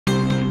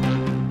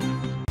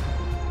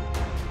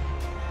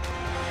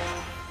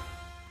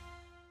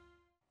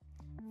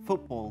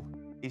Football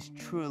is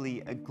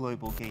truly a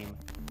global game,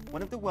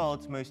 one of the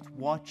world's most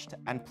watched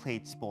and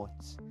played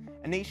sports.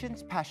 A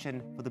nation's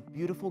passion for the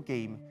beautiful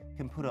game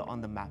can put it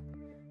on the map.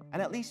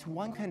 And at least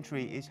one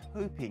country is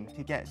hoping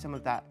to get some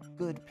of that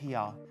good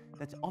PR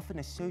that's often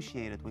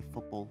associated with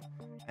football.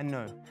 And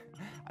no,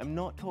 I'm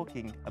not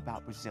talking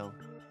about Brazil.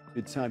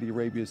 Saudi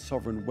Arabia's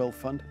sovereign wealth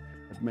fund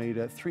had made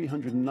a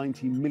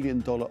 $390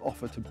 million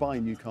offer to buy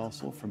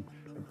Newcastle from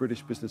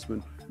British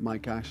businessman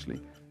Mike Ashley.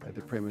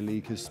 The Premier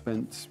League has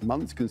spent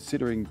months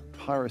considering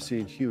piracy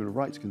and human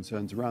rights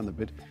concerns around the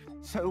bid.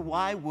 So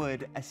why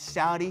would a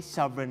Saudi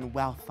sovereign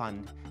wealth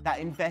fund that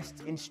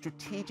invests in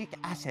strategic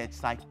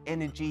assets like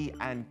energy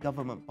and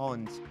government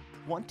bonds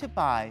want to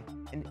buy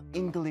an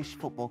English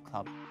football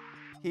club?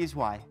 Here's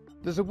why.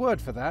 There's a word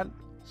for that: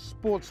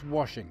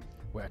 sportswashing,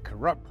 where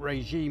corrupt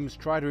regimes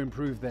try to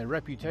improve their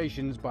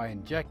reputations by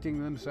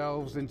injecting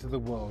themselves into the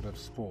world of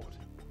sport.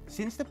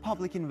 Since the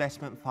public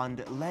investment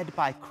fund led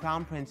by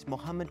Crown Prince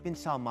Mohammed bin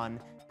Salman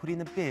put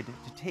in a bid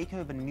to take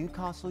over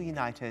Newcastle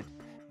United,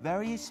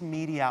 various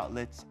media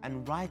outlets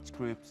and rights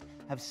groups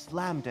have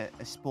slammed it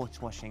as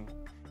sportswashing.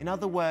 In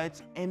other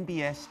words,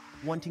 MBS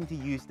wanting to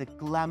use the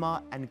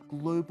glamour and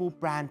global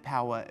brand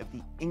power of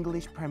the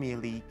English Premier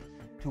League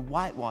to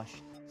whitewash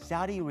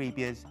Saudi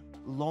Arabia's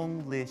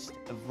long list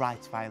of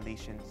rights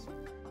violations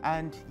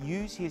and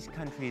use his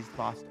country's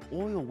vast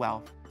oil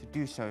wealth to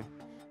do so.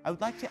 I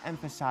would like to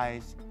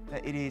emphasize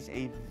that it is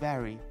a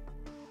very,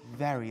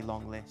 very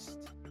long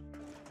list.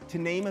 To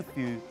name a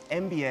few,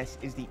 MBS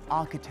is the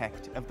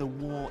architect of the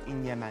war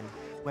in Yemen,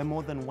 where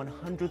more than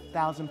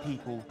 100,000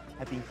 people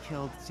have been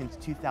killed since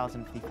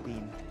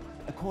 2015.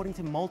 According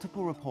to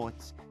multiple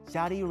reports,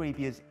 Saudi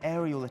Arabia's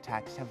aerial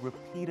attacks have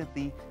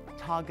repeatedly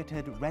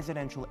targeted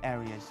residential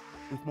areas,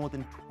 with more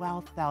than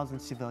 12,000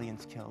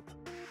 civilians killed.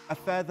 A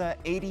further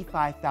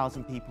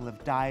 85,000 people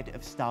have died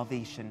of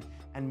starvation,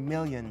 and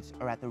millions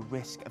are at the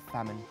risk of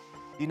famine.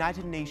 The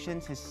United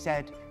Nations has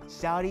said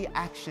Saudi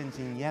actions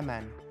in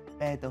Yemen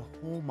bear the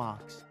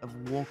hallmarks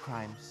of war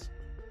crimes.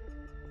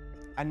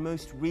 And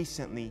most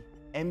recently,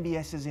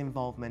 MBS's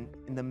involvement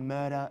in the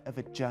murder of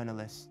a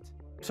journalist.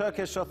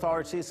 Turkish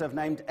authorities have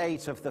named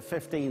 8 of the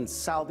 15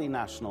 Saudi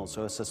nationals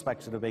who are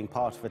suspected of being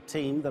part of a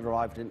team that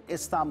arrived in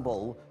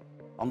Istanbul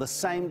on the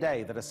same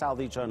day that a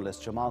Saudi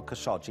journalist, Jamal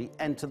Khashoggi,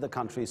 entered the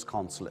country's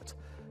consulate.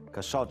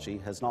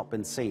 Khashoggi has not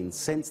been seen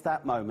since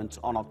that moment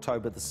on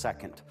October the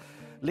 2nd.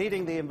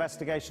 Leading the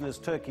investigation as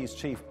Turkey's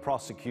chief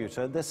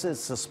prosecutor, this is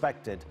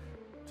suspected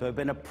to have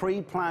been a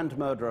pre-planned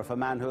murder of a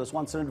man who was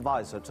once an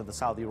advisor to the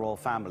Saudi royal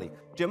family.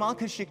 Jamal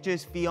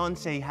Khashoggi's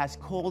fiancée has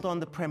called on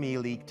the Premier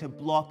League to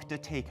block the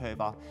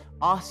takeover,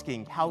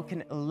 asking how it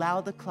can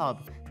allow the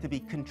club to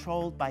be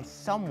controlled by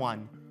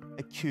someone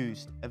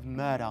accused of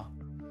murder.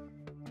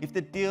 If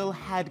the deal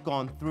had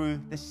gone through,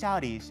 the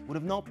Saudis would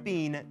have not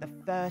been the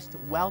first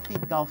wealthy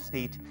Gulf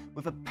state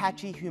with a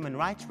patchy human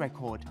rights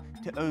record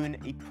to own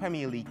a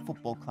Premier League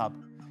football club.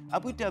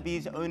 Abu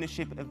Dhabi's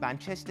ownership of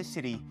Manchester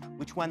City,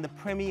 which won the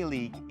Premier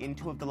League in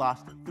 2 of the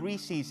last 3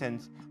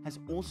 seasons, has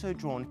also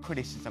drawn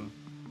criticism.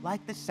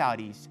 Like the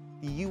Saudis,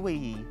 the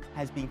UAE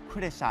has been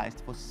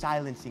criticized for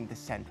silencing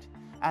dissent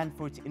and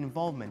for its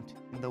involvement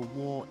in the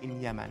war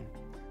in Yemen.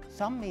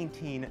 Some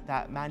maintain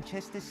that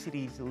Manchester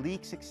City's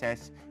league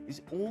success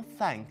is all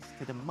thanks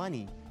to the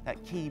money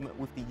that came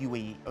with the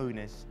UAE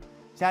owners.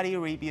 Saudi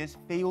Arabia's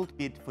failed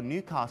bid for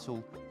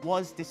Newcastle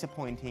was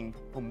disappointing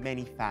for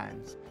many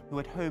fans who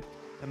had hoped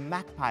the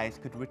Magpies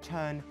could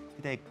return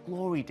to their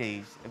glory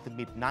days of the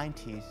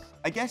mid-90s.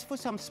 I guess for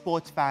some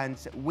sports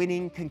fans,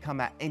 winning can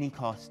come at any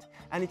cost,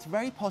 and it's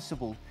very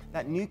possible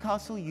that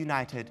Newcastle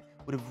United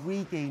would have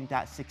regained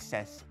that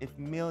success if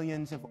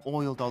millions of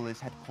oil dollars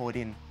had poured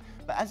in.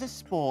 But as a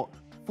sport,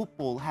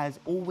 football has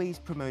always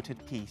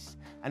promoted peace,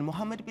 and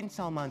Mohammed bin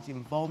Salman's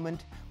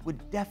involvement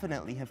would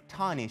definitely have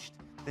tarnished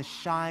the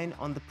shine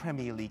on the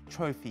Premier League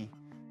trophy.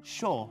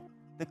 Sure,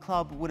 the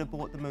club would have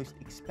bought the most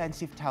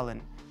expensive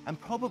talent and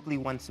probably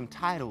won some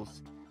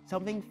titles,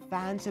 something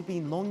fans have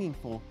been longing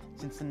for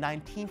since the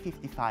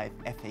 1955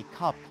 FA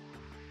Cup.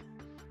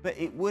 But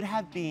it would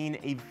have been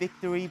a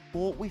victory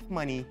bought with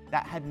money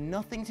that had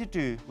nothing to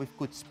do with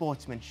good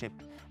sportsmanship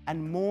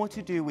and more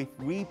to do with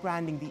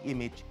rebranding the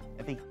image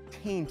of a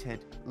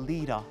tainted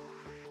leader.